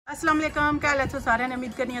अस्सलाम वालेकुम, क्या हाल है सारे ने?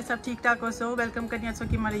 उम्मीद करनी है सब ठीक ठाक हो। सो वेलकम करनी है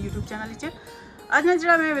कि हमारे यूट्यूब चैनल च अज ना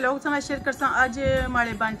जो मैं व्लॉग साथ शेयर करसा। अज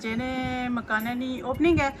हमारे बच्चे ने मकान की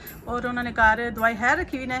ओपनिंग है और उन्होंने घर दवाई है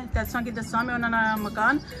रखी हुई ने। दसा कि दसा मैं उन्होंने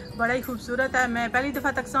मकान बड़ा ही खूबसूरत है। मैं पहली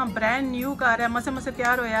दफ़ा तक सा ब्रांड न्यू घर है, मसे मसे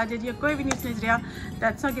तैयार होया जे जी कोई भी नहीं समझ रहा।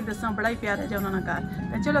 दसा कि दसा बड़ा ही प्यारा है जो उन्होंने घर।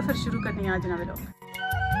 तो चलो फिर शुरू करनी है अज ना vlog.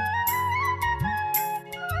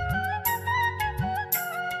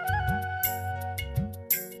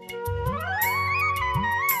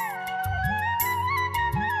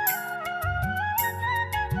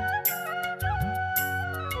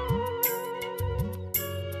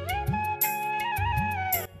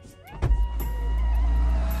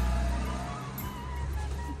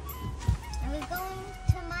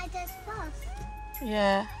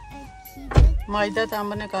 Yeah, Maida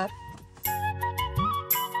tambane kar.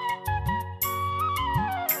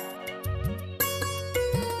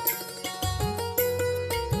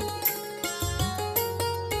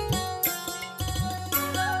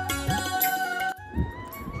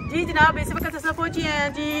 जी जनाब, इस वक्त अस पहुंची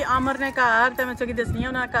हैं जी आमर ने घर। तो मैं तुझे दसनी है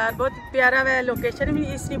उन्होंने घर बहुत प्यारा है। लोकेशन भी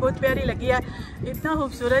इसकी बहुत प्यारी लगी है, इतना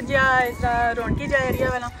खूबसूरत जहा इसका रौनकी जहा एरिया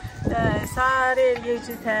वाला। सारे एरिए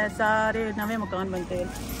है सारे नवे मकान बनते हैं।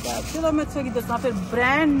 चलो मैं तुझे दसा फिर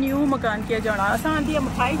ब्रांड न्यू मकान किया जाना। अस आती है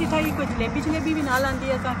मिठाई जिठाई कोई जलेबी जलेबी भी नाल आती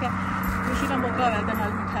है। अस खुशी का मौका होया तो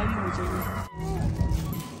नाल मिठाई भी होनी चाहिए।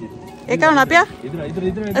 एक होना पिया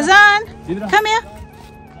अजान कम हियर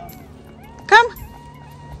कम।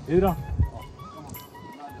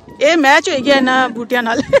 ये मैच हो गया ना बूटिया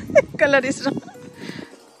नाल कलर इस तरह।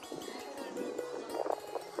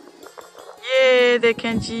 ये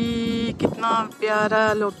देखें जी कितना प्यारा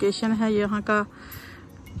लोकेशन है यहाँ का,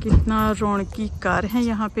 कितना रौनकी घर है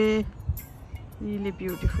यहाँ पे। Really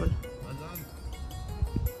beautiful.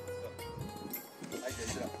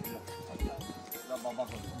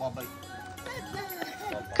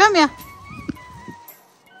 कम या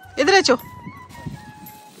इधर चो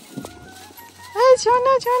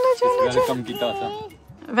चलो चलो चलो वेलकम किया था।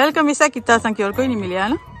 वेलकम ऐसा किया था कि और कोई नहीं मिला है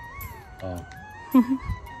ना।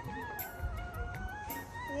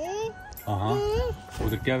 हाँ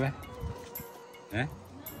उधर क्या है? हैं?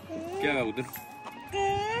 क्या है उधर?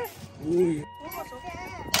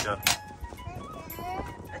 क्या?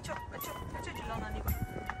 अच्छा चलो नानी को,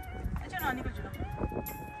 अच्छा नानी को चलो।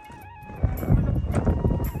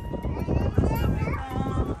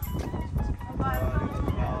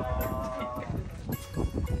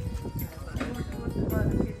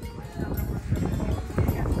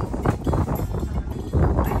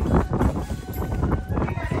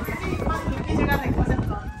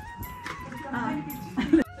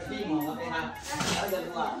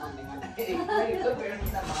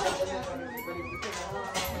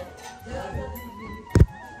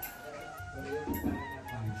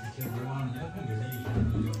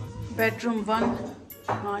 बेडरूम 1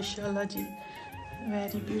 माशाल्लाह जी,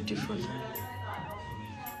 वेरी ब्यूटीफुल।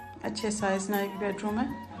 अच्छे साइज ना एक बेडरूम है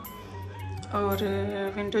और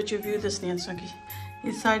विंडो जो व्यू दसनी की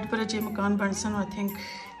इस साइड पर अजय मकान बन सन। आई थिंक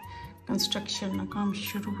कंस्ट्रक्शन का काम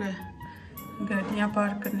शुरू है। गाड़ियाँ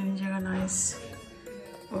पार्क करने की जगह नाइस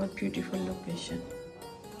और ब्यूटीफुल लोकेशन।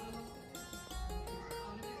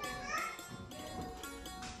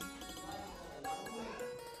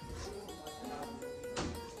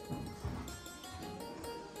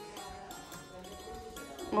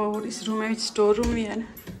 और इस रूम में स्टोर रूम भी है ना,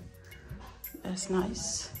 that's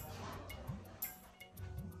nice.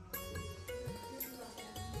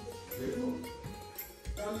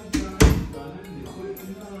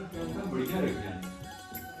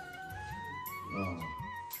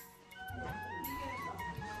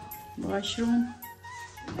 Washroom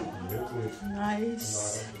nice.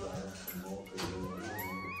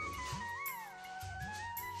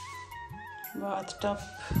 Bathtub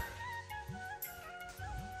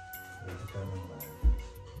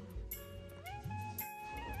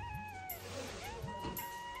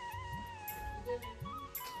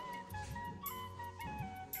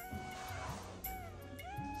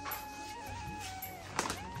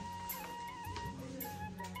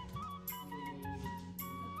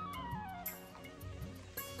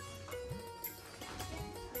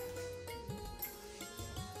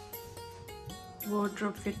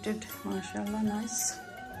wardrobe fitted, mashallah, nice.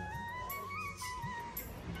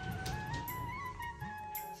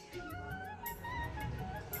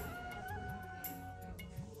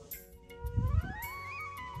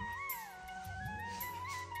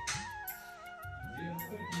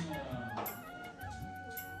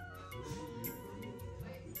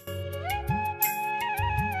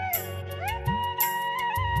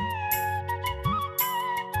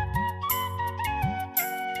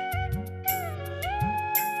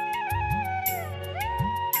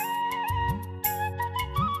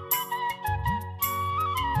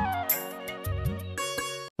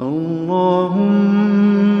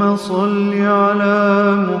 अल्लाहुम्मा सल्लि अला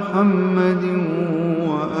मुहम्मदिन व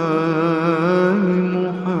आलि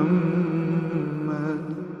मुहम्मद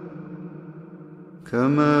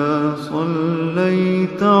कमा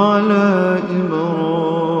सल्लैता अला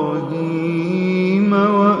इब्राहीम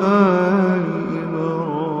व आलि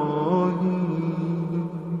इब्राहीम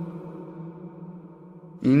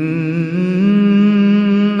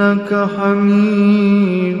इन्नका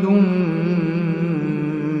हमीदुम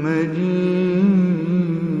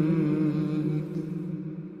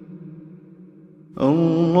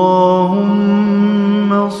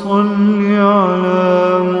अल्लाहुम्मा सल्लि अला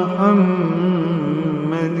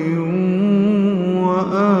मुहम्मदिन व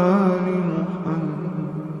आलि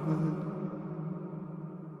मुहम्मद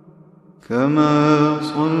कमा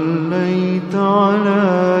सल्लैता अला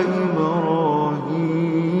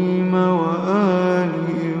इब्राहीम व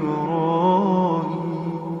आलि इब्राहीम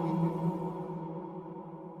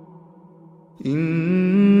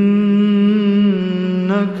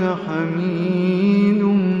इन्नका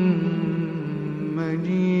हमीदुम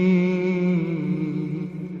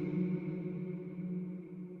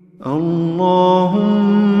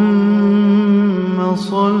अल्लाहुम्मा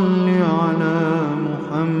सल्लि अला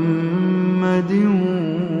मुहम्मदिन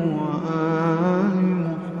व आलि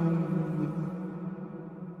मुहम्मद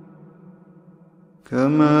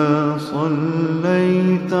कमा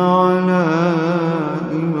सल्लैता अला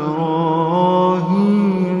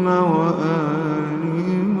इब्राहीम व आलि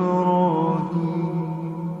इब्राहीम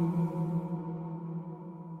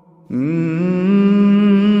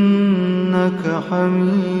इन्नका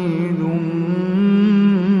हमीदुम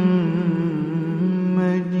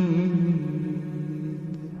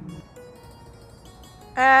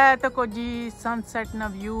ए तको जी सनसेट ना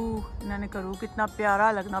व्यू इन्होंने करूँ कितना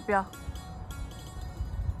प्यारा लगना पिया।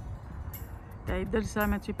 इधर सा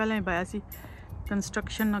मैं पहले ही पाया सी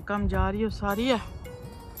कंस्ट्रक्शन ना काम जा रही हो सारी है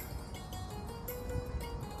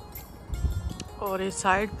और इस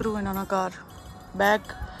साइड पर इन्होंने कार बैक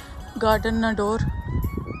गार्डन ना डोर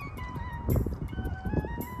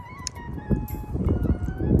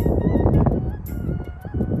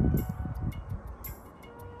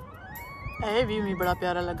ये भी मैं बड़ा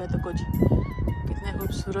प्यारा लगा तो कुछ कितने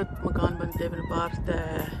खूबसूरत मकान बनते हैं बाहर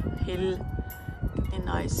हिल कितने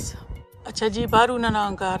नाइस। अच्छा जी बाहर ना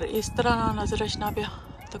कार इस तरह ना नजर रचना पिया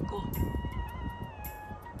तको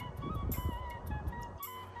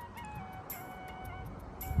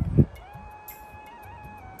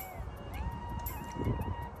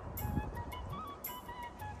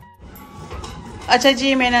अच्छा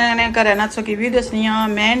जी मैंने घर ना सो की व्यू दसनी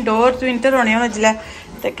मेन डोर तो इंटर होने होना जिले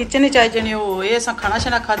तो किचन च आई जाने ये अस खाना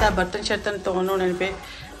शाना खादा बर्तन शर्तन धोन होने पे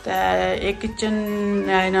तो एक किचन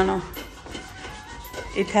है इन्होंने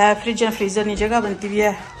इतना फ्रिज फ्रीजर की जगह बनती भी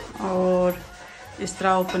है और इस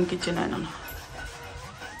तरह ओपन किचन है इन्होंने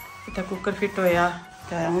इतना कुकर फिट होया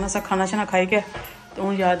तो हूँ अस खाना शाना खाई गया तो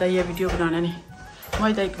हूँ याद आई है वीडियो बनाने नहीं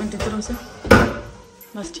मैं तो 1 मिनट इधर से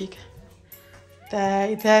बस ठीक है। तो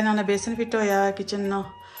इतना इन्होंने बेसन फिट होया किचन ना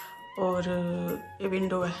और ये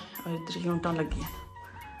विंडो है और इधर यूनिटां लगी हैं।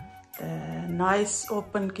 Nice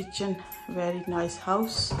open kitchen very nice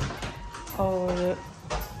house और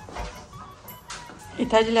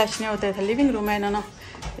इतना जिले अच्छे होता है लिविंग रूम है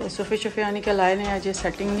इन्होंने सोफे शोफे आने के लाए ने अजय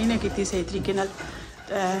सेटिंग नहीं ने की सही तरीके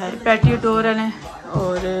पैटियो डोर है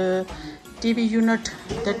और टीवी यूनिट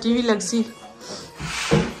तो टीवी लग सी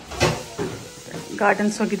गार्डन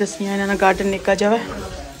सो की दसियाँ इन्होंने गार्डन निका जावा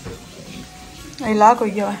लाक हो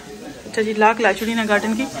गया है। अच्छा जी लाक ला छुड़ी ना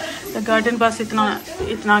गार्डन की तो गार्डन बस इतना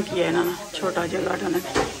किया है इन्होंने छोटा जहा गार्डन है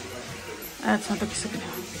ऐसा तो किसी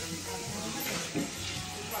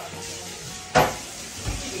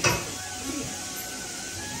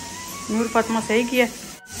नूर फातिमा सही किया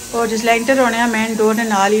और जिसले इंटर होने मेन डोर ने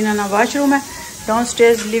नाल ही इन्होंने वाशरूम है डाउन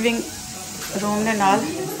स्टेयर्स लिविंग रूम ने नाल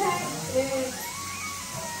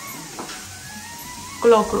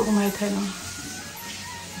क्लॉक रूम है इतना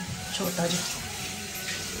छोटा जी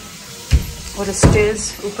और स्टेयर्स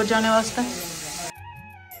ऊपर जाने वास्ते